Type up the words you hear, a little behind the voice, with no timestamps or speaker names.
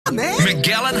on, man.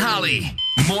 Miguel and Holly.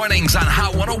 Mornings on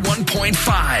Hot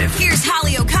 101.5. Here's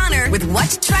Holly O'Connor with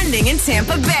What's Trending in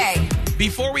Tampa Bay.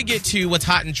 Before we get to what's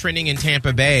hot and trending in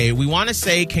Tampa Bay, we want to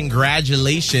say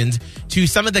congratulations to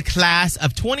some of the class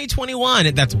of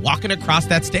 2021 that's walking across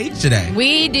that stage today.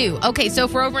 We do. Okay, so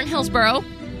if we're over in Hillsborough,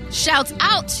 shouts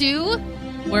out to,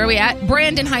 where are we at?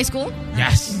 Brandon High School.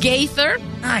 Yes. Gaither.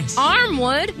 Nice.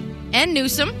 Armwood. And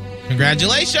Newsom.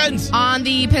 Congratulations. On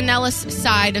the Pinellas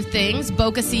side of things,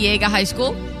 Boca Ciega High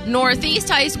School, Northeast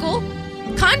High School,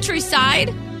 Countryside,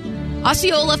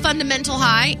 Osceola Fundamental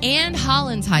High, and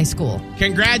Hollins High School.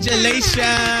 Congratulations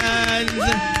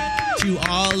to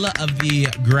all of the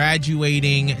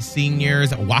graduating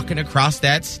seniors walking across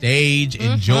that stage.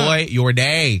 Mm-hmm. Enjoy your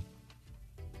day.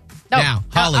 No, now,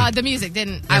 Holly. the music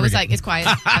didn't. I was like, it's quiet.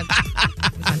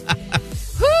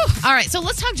 All right, so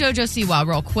let's talk Jojo Siwa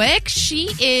real quick. She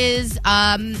is,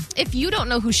 if you don't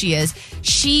know who she is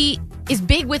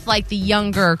big with like the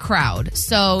younger crowd.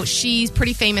 So she's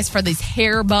pretty famous for these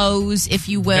hair bows, if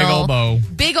you will. Big old bow.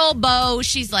 Big old bow.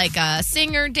 She's like a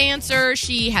singer, dancer.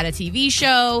 She had a TV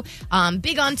show,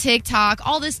 big on TikTok,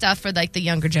 all this stuff for like the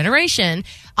younger generation.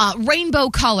 Rainbow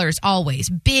colors always,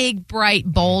 big, bright,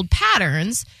 bold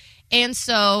patterns. And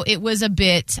so it was a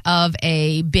bit of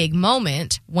a big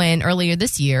moment when earlier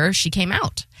this year she came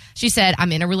out. She said,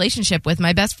 I'm in a relationship with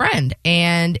my best friend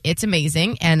and it's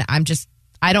amazing. And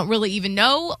I don't really even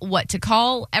know what to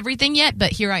call everything yet,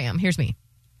 but here I am. Here's me.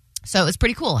 So it's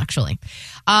pretty cool, actually.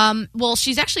 Well,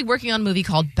 she's actually working on a movie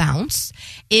called Bounce.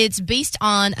 It's based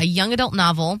on a young adult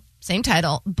novel, same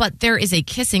title, but there is a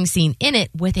kissing scene in it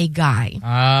with a guy.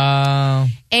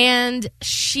 And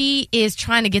she is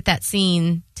trying to get that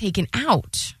scene taken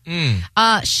out.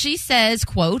 She says,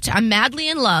 quote, I'm madly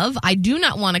in love. I do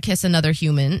not want to kiss another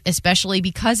human, especially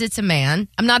because it's a man.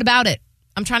 I'm not about it.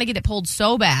 I'm trying to get it pulled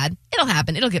so bad. It'll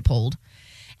happen. It'll get pulled.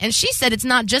 And she said it's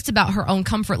not just about her own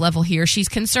comfort level here. She's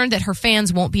concerned that her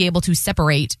fans won't be able to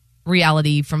separate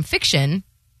reality from fiction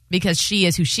because she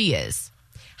is who she is.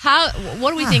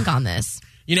 What do we think on this?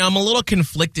 You know, I'm a little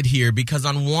conflicted here because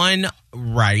on one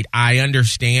right, I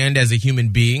understand as a human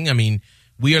being. I mean,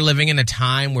 we are living in a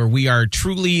time where we are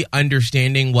truly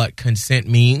understanding what consent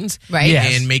means. Right.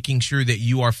 Yes. And making sure that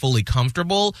you are fully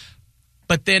comfortable.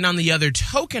 But then on the other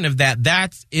token of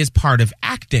that is part of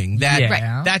acting.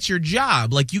 That's your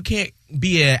job. Like, you can't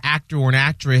be an actor or an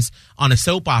actress on a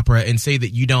soap opera and say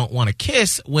that you don't want to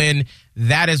kiss when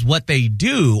that is what they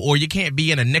do. Or you can't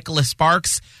be in a Nicholas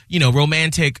Sparks,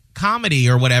 romantic comedy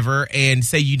or whatever and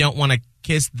say you don't want to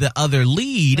kiss the other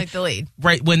lead. Like the lead.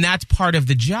 Right, when that's part of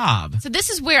the job. So this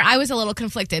is where I was a little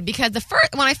conflicted because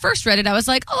when I first read it, I was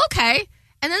like, oh, okay.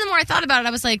 And then the more I thought about it,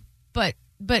 I was like, but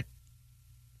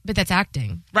that's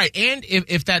acting. Right, and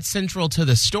if that's central to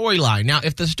the storyline. Now,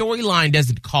 if the storyline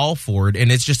doesn't call for it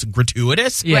and it's just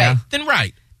gratuitous, then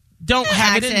don't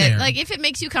have it in there. Like, if it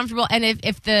makes you comfortable and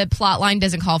if the plot line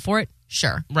doesn't call for it,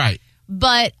 sure. Right.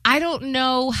 But I don't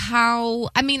know how...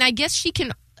 I mean, I guess she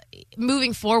can,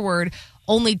 moving forward,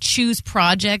 only choose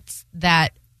projects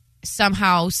that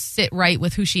somehow sit right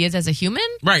with who she is as a human.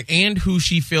 Right, and who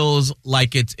she feels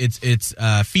like it's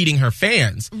feeding her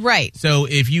fans. Right. So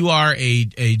if you are a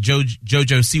Jojo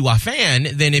Siwa fan,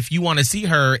 then if you want to see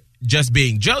her just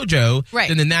being JoJo,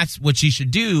 then that's what she should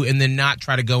do, and then not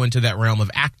try to go into that realm of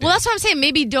acting. Well, that's what I'm saying.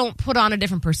 Maybe don't put on a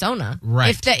different persona.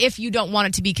 Right. If you don't want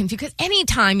it to be confused. Because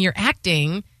anytime you're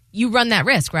acting, you run that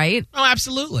risk, right? Oh,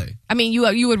 absolutely. I mean,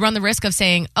 you would run the risk of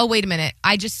saying, oh, wait a minute,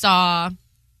 I just saw,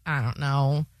 I don't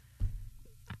know,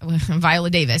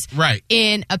 Viola Davis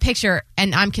in a picture,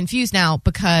 and I'm confused now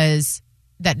because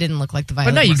that didn't look like the Viola.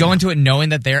 But no, Davis. You go into it knowing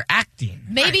that they're acting.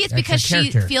 Maybe it's because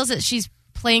she feels that she's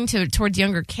playing towards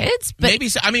younger kids. But maybe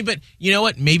so. I mean, but you know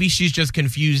what? Maybe she's just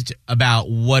confused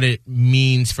about what it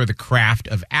means for the craft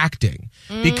of acting.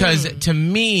 Because to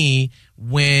me,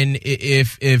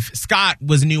 if Scott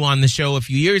was new on the show a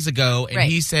few years ago and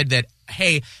he said that,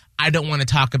 hey, I don't want to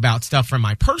talk about stuff from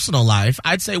my personal life,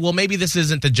 I'd say, well, maybe this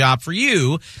isn't the job for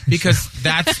you because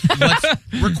that's what's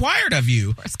required of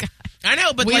you. Poor Scott. I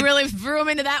know, but we really threw him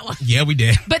into that one. Yeah, we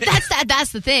did. But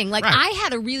that's the thing. Like, I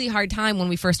had a really hard time when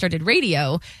we first started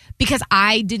radio because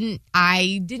I didn't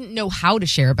know how to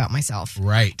share about myself.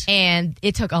 Right. And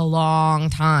it took a long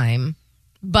time,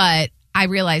 but I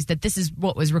realized that this is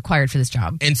what was required for this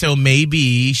job. And so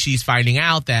maybe she's finding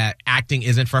out that acting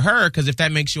isn't for her, because if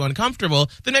that makes you uncomfortable,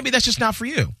 then maybe that's just not for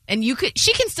you. And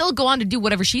she can still go on to do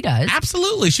whatever she does.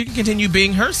 Absolutely. She can continue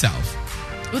being herself.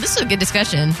 Well, this is a good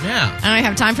discussion. Yeah. I don't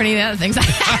have time for any of the other things.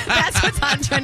 That's what's on trending.